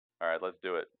All right, let's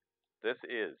do it. This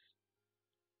is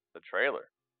the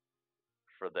trailer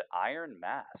for the Iron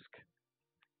Mask.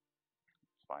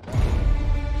 Let's find out.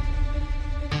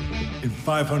 In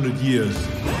 500 years,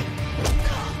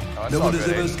 no one has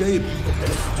ever escaped.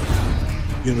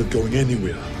 You're not going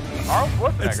anywhere. Arnold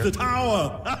Schwarzenegger. It's the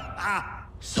tower.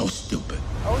 So stupid.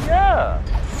 Oh yeah. I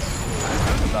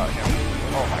heard about him.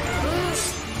 Oh my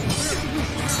goodness.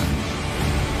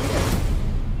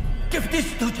 Give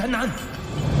this to Janan.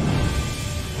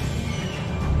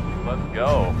 Let's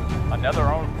go. Another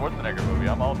Arnold Schwarzenegger movie.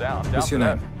 I'm all down. What's your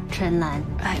name? Chen Lan,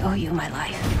 I owe you my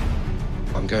life.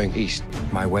 I'm going east.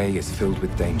 My way is filled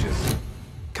with dangers.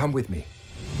 Come with me.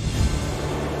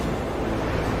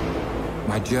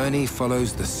 My journey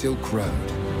follows the Silk Road.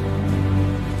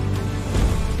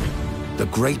 The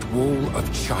Great Wall of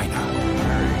China.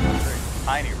 Very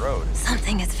tiny road.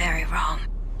 Something is very wrong.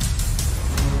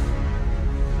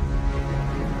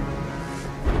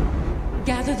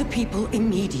 Gather the people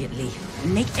immediately.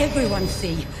 Make everyone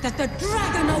see that the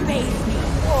dragon obeys me.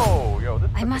 Whoa, yo, this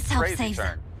I must is a help crazy save turn.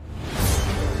 them.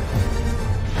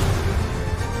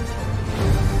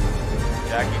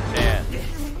 Jackie Chan.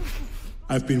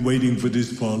 I've been waiting for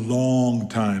this for a long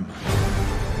time.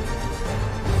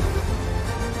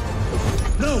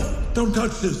 No, don't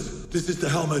touch this. This is the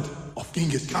helmet of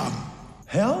Genghis Khan.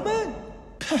 Helmet?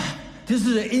 This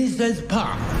is an incense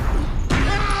pot.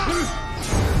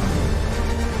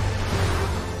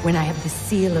 When I have the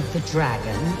seal of the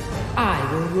dragon, I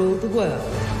will rule the world.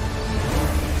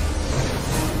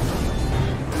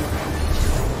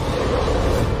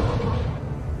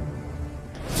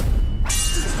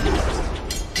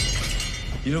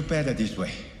 You look better this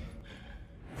way.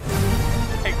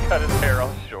 He cut his hair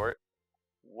off short.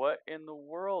 What in the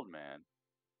world, man?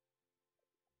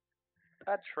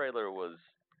 That trailer was...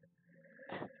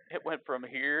 It went from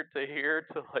here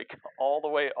to like all the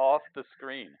way off the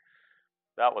screen.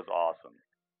 That was awesome.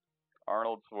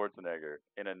 Arnold Schwarzenegger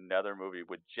in another movie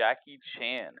with Jackie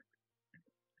Chan.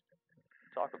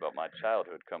 Talk about my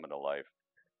childhood coming to life.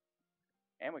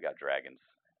 And we got dragons.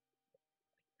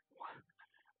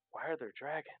 Why are there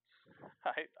dragons?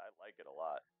 I like it a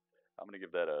lot. I'm going to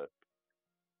give that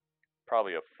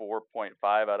probably a 4.5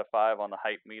 out of 5 on the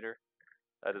hype meter.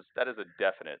 That is a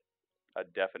definite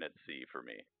C for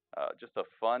me. Just a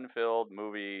fun-filled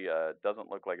movie. Doesn't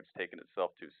look like it's taking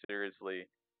itself too seriously.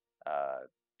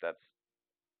 That's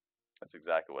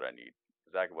exactly what I need.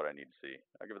 Exactly what I need to see.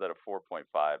 I'll give that a 4.5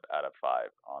 out of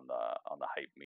 5 on the hype meter.